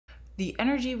The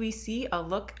Energy We See, A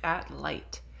Look at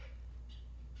Light.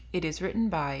 It is written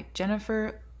by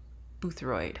Jennifer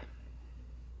Boothroyd.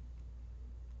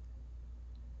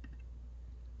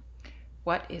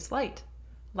 What is light?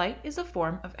 Light is a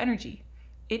form of energy.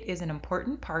 It is an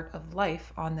important part of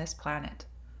life on this planet.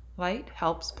 Light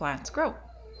helps plants grow.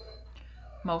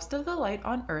 Most of the light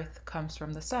on Earth comes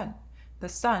from the sun. The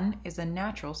sun is a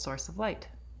natural source of light.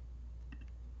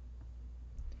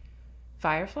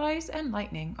 Fireflies and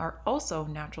lightning are also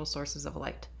natural sources of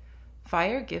light.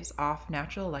 Fire gives off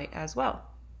natural light as well.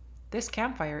 This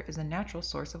campfire is a natural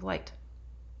source of light.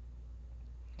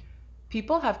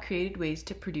 People have created ways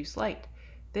to produce light.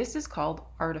 This is called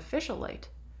artificial light.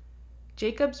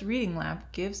 Jacob's reading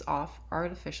lamp gives off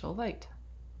artificial light.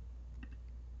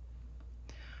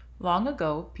 Long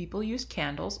ago, people used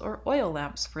candles or oil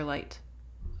lamps for light.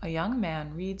 A young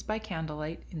man reads by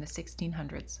candlelight in the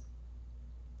 1600s.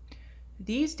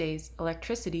 These days,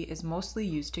 electricity is mostly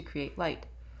used to create light.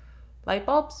 Light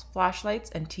bulbs,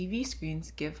 flashlights, and TV screens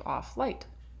give off light.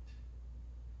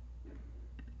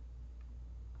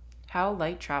 How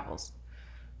light travels.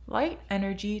 Light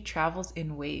energy travels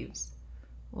in waves.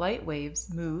 Light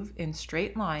waves move in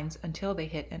straight lines until they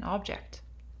hit an object.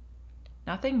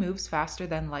 Nothing moves faster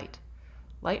than light.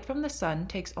 Light from the sun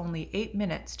takes only 8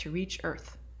 minutes to reach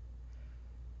Earth.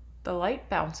 The light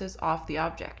bounces off the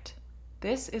object.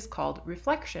 This is called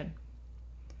reflection.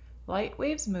 Light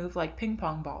waves move like ping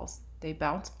pong balls. They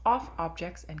bounce off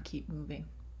objects and keep moving.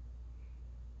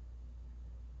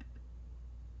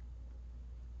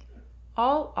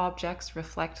 All objects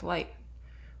reflect light.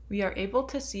 We are able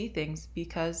to see things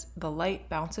because the light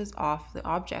bounces off the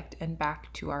object and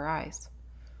back to our eyes.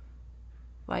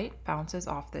 Light bounces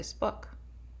off this book.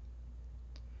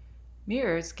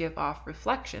 Mirrors give off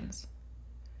reflections.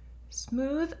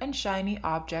 Smooth and shiny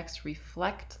objects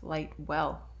reflect light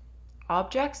well.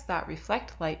 Objects that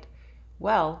reflect light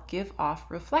well give off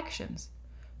reflections.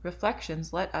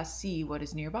 Reflections let us see what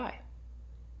is nearby.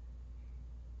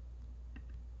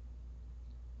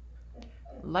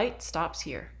 Light stops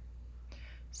here.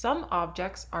 Some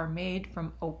objects are made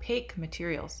from opaque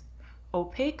materials.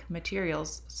 Opaque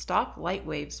materials stop light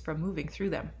waves from moving through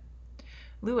them.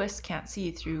 Lewis can't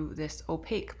see through this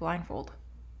opaque blindfold.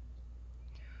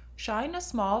 Shine a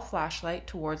small flashlight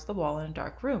towards the wall in a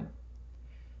dark room.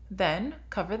 Then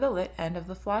cover the lit end of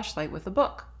the flashlight with a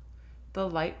book. The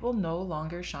light will no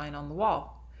longer shine on the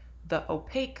wall. The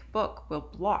opaque book will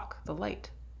block the light.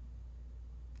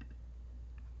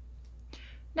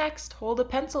 Next, hold a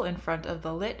pencil in front of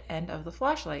the lit end of the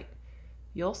flashlight.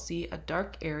 You'll see a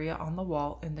dark area on the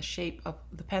wall in the shape of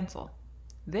the pencil.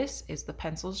 This is the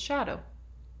pencil's shadow.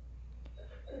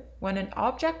 When an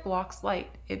object blocks light,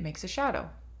 it makes a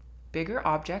shadow. Bigger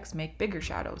objects make bigger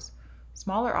shadows.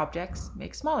 Smaller objects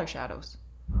make smaller shadows.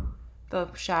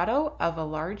 The shadow of a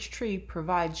large tree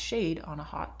provides shade on a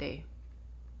hot day.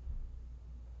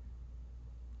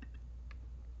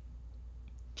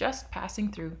 Just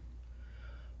passing through.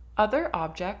 Other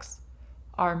objects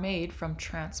are made from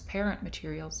transparent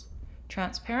materials.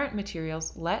 Transparent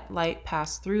materials let light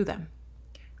pass through them.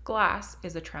 Glass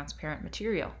is a transparent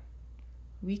material.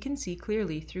 We can see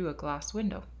clearly through a glass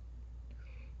window.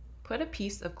 Put a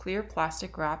piece of clear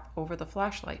plastic wrap over the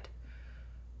flashlight.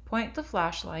 Point the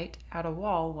flashlight at a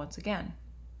wall once again.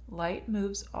 Light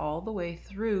moves all the way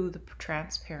through the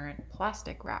transparent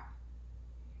plastic wrap.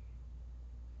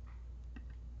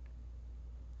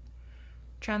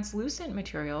 Translucent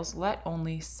materials let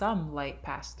only some light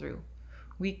pass through.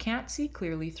 We can't see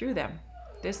clearly through them.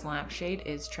 This lampshade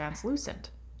is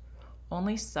translucent.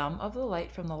 Only some of the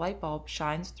light from the light bulb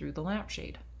shines through the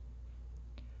lampshade.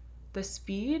 The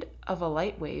speed of a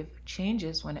light wave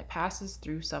changes when it passes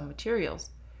through some materials.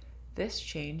 This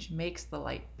change makes the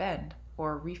light bend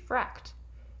or refract.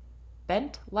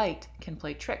 Bent light can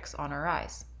play tricks on our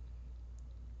eyes.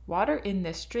 Water in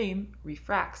this stream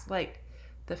refracts light.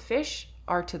 The fish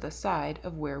are to the side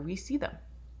of where we see them.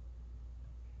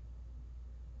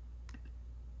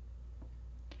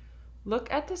 Look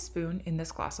at the spoon in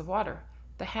this glass of water.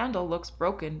 The handle looks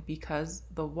broken because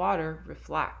the water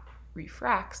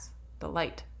refracts the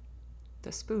light.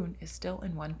 The spoon is still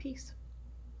in one piece.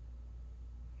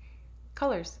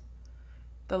 Colors.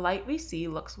 The light we see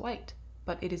looks white,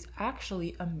 but it is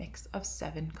actually a mix of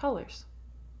 7 colors.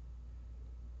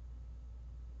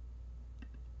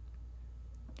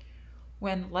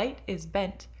 When light is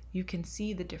bent, you can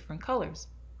see the different colors.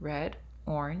 Red,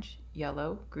 orange,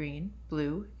 yellow, green,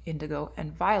 blue, indigo,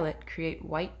 and violet create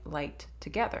white light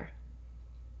together.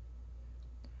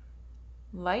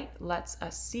 Light lets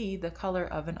us see the color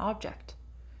of an object.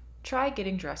 Try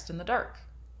getting dressed in the dark.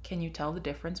 Can you tell the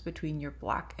difference between your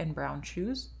black and brown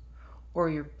shoes or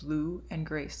your blue and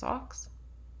gray socks?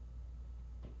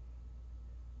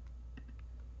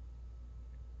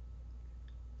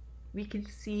 We can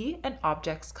see an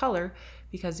object's color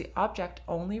because the object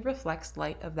only reflects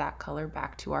light of that color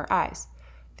back to our eyes.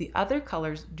 The other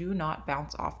colors do not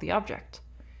bounce off the object.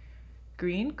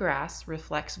 Green grass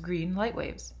reflects green light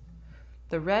waves.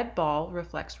 The red ball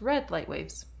reflects red light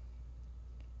waves.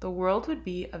 The world would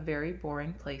be a very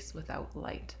boring place without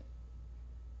light.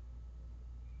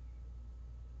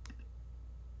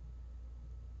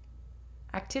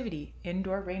 Activity: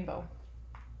 Indoor Rainbow.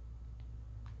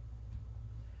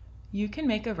 You can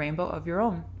make a rainbow of your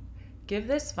own. Give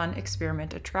this fun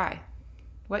experiment a try.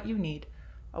 What you need: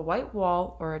 a white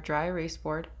wall or a dry erase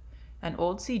board, an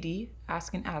old CD,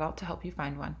 ask an adult to help you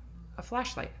find one, a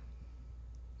flashlight.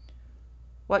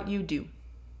 What you do: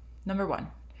 Number 1.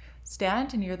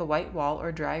 Stand near the white wall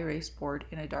or dry erase board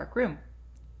in a dark room.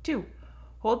 2.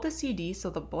 Hold the CD so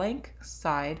the blank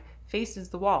side faces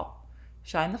the wall.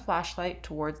 Shine the flashlight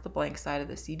towards the blank side of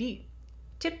the CD.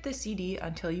 Tip the CD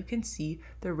until you can see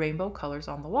the rainbow colors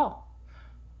on the wall.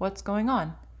 What's going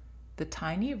on? The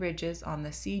tiny ridges on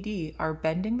the CD are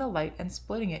bending the light and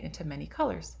splitting it into many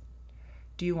colors.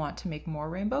 Do you want to make more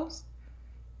rainbows?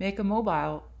 Make a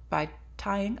mobile by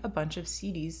tying a bunch of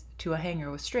CDs to a hanger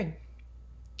with string.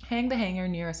 Hang the hanger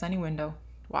near a sunny window.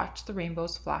 Watch the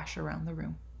rainbows flash around the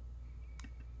room.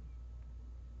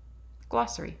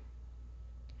 Glossary: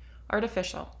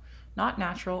 Artificial, not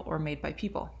natural or made by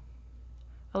people.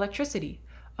 Electricity,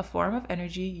 a form of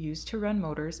energy used to run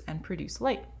motors and produce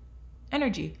light.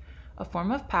 Energy, a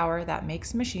form of power that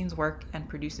makes machines work and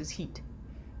produces heat.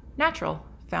 Natural,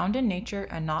 found in nature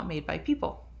and not made by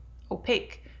people.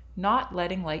 Opaque, not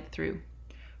letting light through.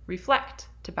 Reflect,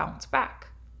 to bounce back.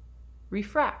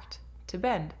 Refract, to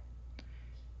bend.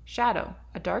 Shadow,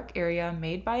 a dark area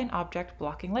made by an object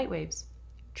blocking light waves.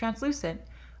 Translucent,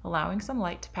 allowing some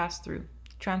light to pass through.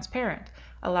 Transparent,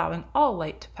 allowing all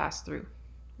light to pass through.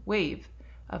 Wave,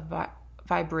 a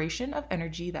vibration of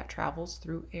energy that travels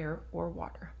through air or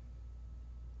water.